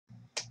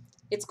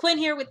It's Quinn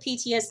here with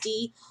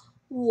PTSD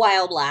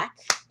while black,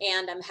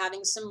 and I'm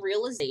having some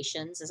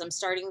realizations as I'm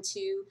starting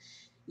to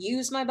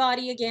use my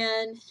body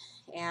again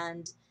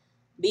and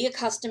be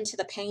accustomed to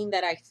the pain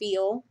that I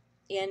feel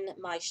in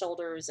my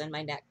shoulders and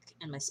my neck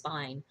and my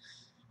spine.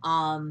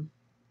 I'm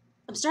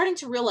starting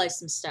to realize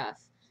some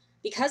stuff.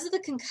 Because of the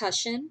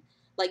concussion,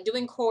 like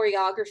doing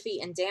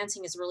choreography and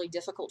dancing is really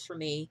difficult for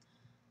me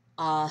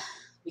uh,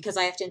 because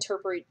I have to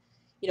interpret,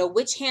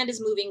 which hand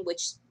is moving,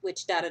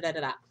 which da da da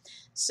da da.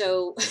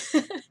 So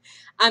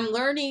I'm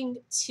learning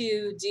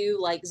to do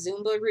like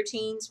Zumba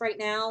routines right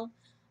now,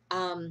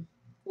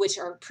 which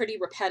are pretty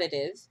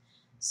repetitive,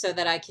 so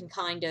that I can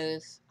kind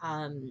of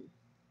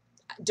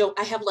don't.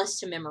 I have less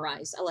to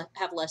memorize.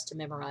 Have less to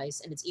memorize,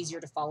 and it's easier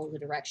to follow the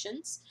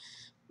directions.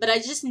 But I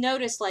just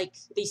noticed like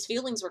these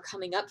feelings were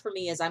coming up for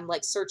me as I'm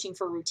like searching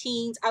for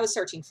routines. I was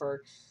searching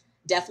for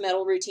death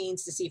metal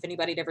routines to see if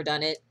anybody had ever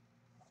done it,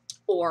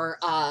 or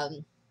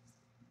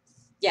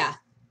yeah,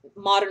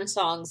 modern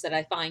songs that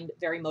I find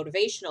very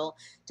motivational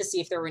to see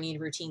if there were any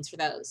routines for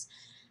those.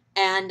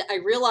 And I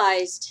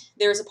realized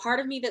there's a part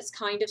of me that's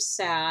kind of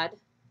sad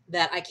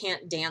that I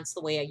can't dance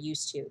the way I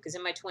used to. Because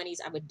in my 20s,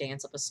 I would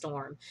dance up a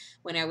storm.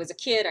 When I was a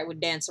kid, I would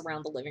dance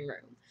around the living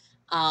room.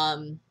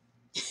 And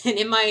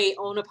in my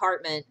own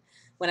apartment,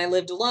 when I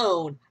lived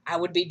alone, I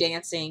would be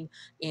dancing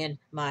in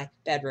my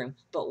bedroom.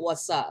 But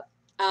what's up?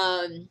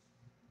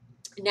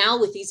 Now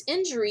with these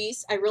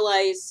injuries, I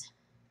realize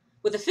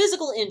with the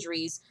physical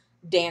injuries,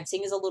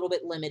 dancing is a little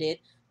bit limited.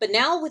 But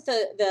now with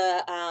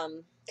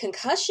the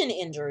concussion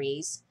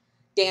injuries,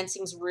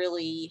 dancing's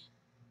really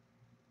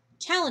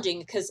challenging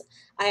because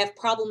I have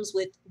problems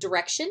with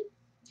direction.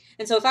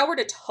 And so if I were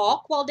to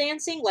talk while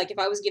dancing, like if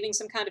I was giving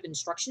some kind of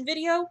instruction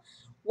video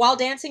while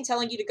dancing,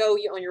 telling you to go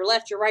on your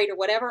left, your right, or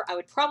whatever, I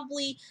would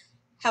probably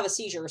have a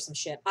seizure or some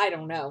shit. I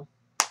don't know.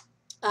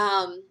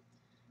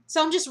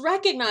 So I'm just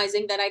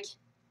recognizing that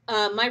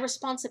my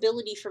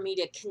responsibility for me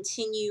to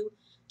continue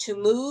to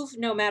move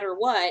no matter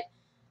what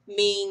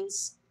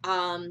means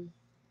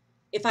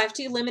if I have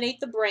to eliminate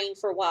the brain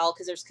for a while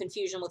because there's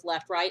confusion with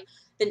left, right,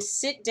 then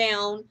sit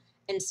down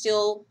and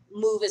still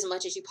move as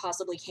much as you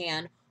possibly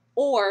can,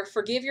 or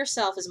forgive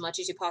yourself as much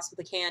as you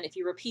possibly can if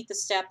you repeat the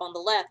step on the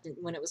left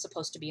when it was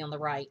supposed to be on the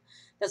right.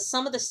 That's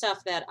some of the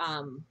stuff that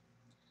I'm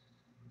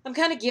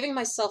kind of giving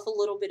myself a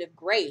little bit of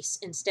grace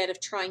instead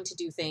of trying to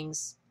do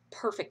things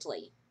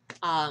perfectly.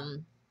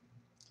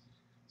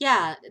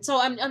 Yeah, so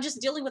I'm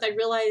just dealing with, I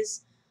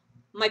realize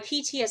my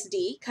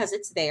PTSD, because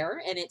it's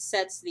there and it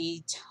sets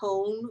the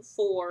tone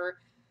for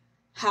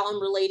how I'm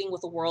relating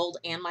with the world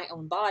and my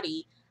own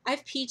body. I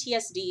have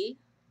PTSD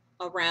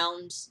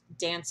around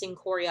dancing,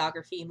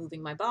 choreography,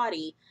 moving my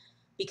body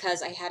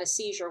because I had a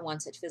seizure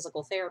once at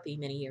physical therapy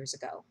many years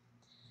ago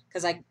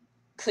because I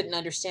couldn't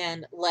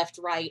understand left,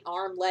 right,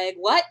 arm, leg,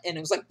 what? And it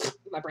was like,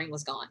 my brain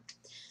was gone.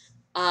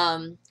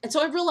 And so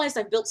I realized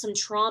I've built some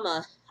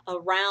trauma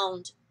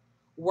around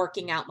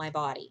working out my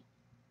body.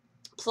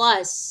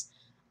 Plus,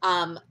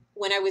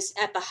 when I was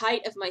at the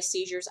height of my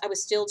seizures, I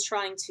was still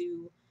trying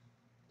to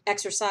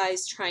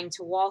exercise, trying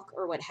to walk,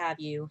 or what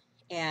have you.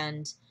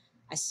 And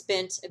I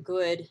spent a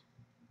good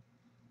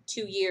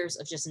 2 years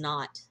of just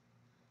not,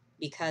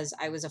 because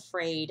I was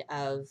afraid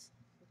of,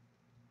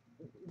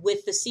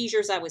 with the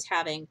seizures I was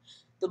having,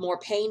 the more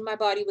pain my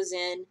body was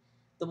in,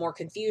 the more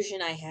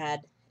confusion I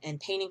had, and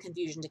pain and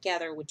confusion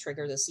together would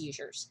trigger the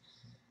seizures.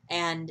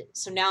 And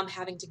so now I'm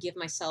having to give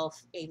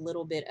myself a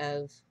little bit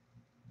of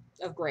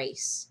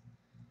grace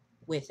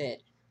with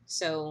it.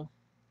 So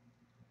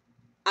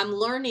I'm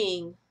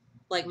learning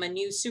like my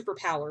new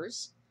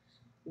superpowers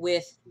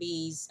with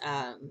these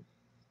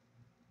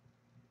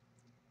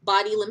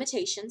body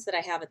limitations that I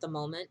have at the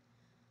moment.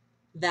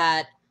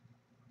 That,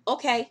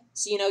 okay,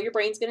 so you know your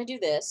brain's going to do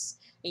this,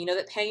 and you know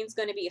that pain's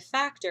going to be a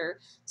factor,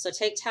 so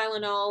take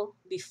Tylenol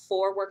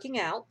before working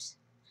out.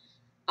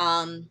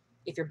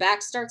 If your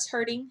back starts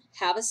hurting,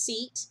 have a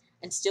seat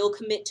and still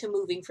commit to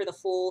moving for the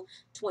full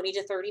 20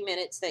 to 30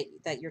 minutes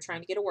that you're trying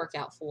to get a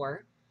workout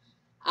for.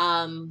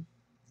 And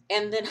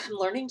then I'm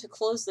learning to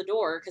close the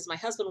door because my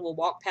husband will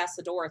walk past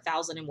the door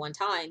 1,001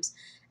 times.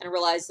 And I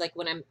realize like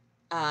when I'm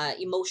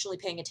emotionally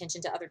paying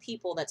attention to other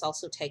people, that's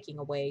also taking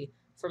away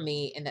from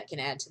me, and that can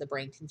add to the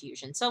brain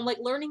confusion. So I'm like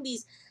learning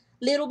these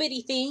little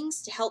bitty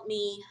things to help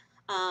me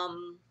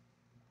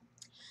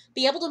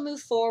be able to move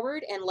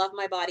forward and love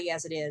my body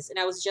as it is. And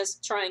I was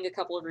just trying a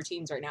couple of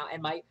routines right now, and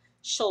my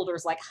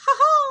shoulders like, ha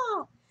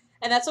ha!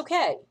 And that's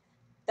okay.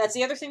 That's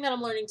the other thing that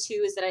I'm learning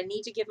too, is that I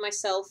need to give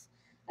myself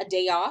a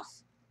day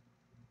off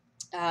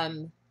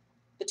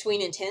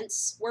between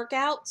intense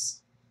workouts,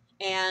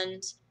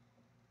 and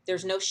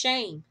there's no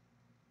shame.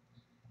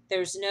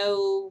 There's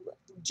no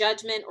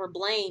judgment or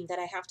blame that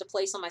I have to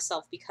place on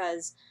myself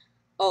because,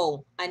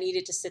 oh, I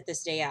needed to sit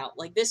this day out.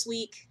 Like this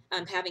week,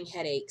 I'm having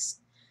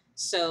headaches.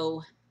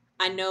 So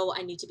I know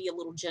I need to be a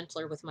little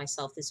gentler with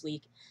myself this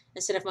week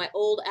instead of my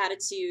old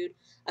attitude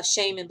of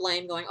shame and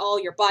blame going, oh,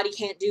 your body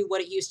can't do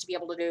what it used to be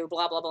able to do,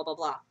 blah, blah, blah, blah,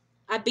 blah.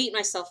 I beat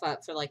myself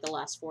up for like the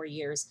last 4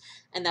 years,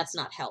 and that's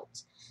not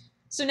helped.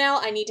 So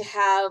now I need to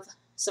have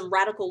some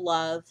radical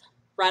love,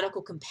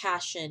 radical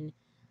compassion,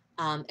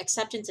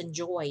 acceptance and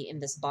joy in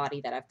this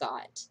body that I've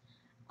got.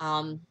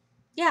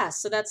 Yeah,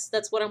 so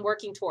that's what I'm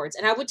working towards,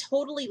 and I would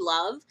totally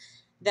love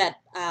that.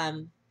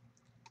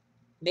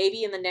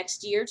 Maybe in the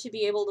next year to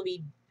be able to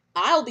be,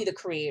 I'll be the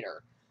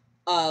creator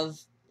of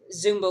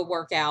Zumba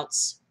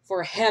workouts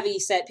for heavy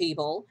set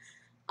people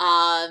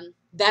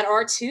that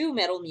are to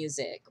metal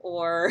music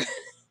or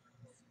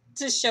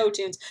to show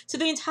tunes, to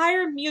the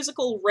entire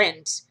musical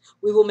Rent.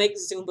 We will make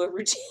Zumba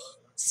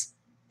routines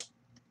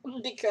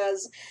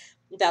because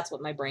that's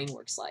what my brain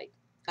works like.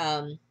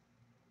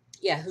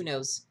 Yeah, who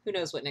knows? Who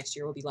knows what next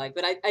year will be like?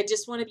 But I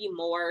just want to be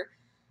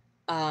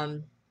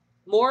um,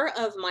 more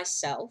of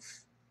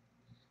myself,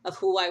 of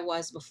who I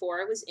was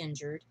before I was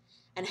injured,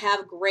 and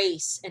have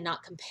grace and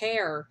not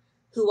compare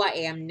who I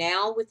am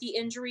now with the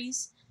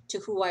injuries to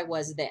who I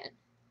was then,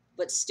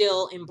 but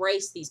still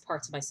embrace these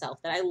parts of myself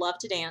that I love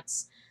to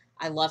dance,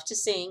 I love to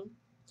sing,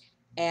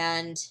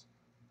 and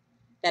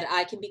that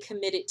I can be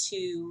committed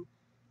to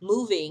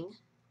moving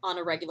on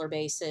a regular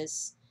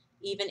basis,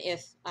 even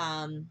if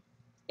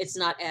it's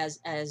not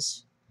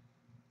as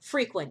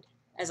frequent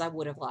as I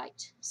would have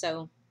liked.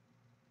 So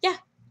yeah,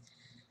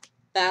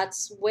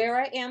 that's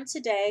where I am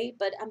today,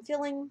 but I'm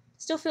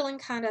still feeling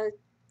kind of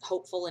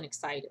hopeful and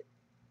excited.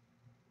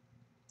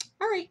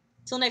 All right,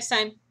 till next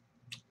time.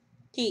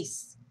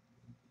 Peace.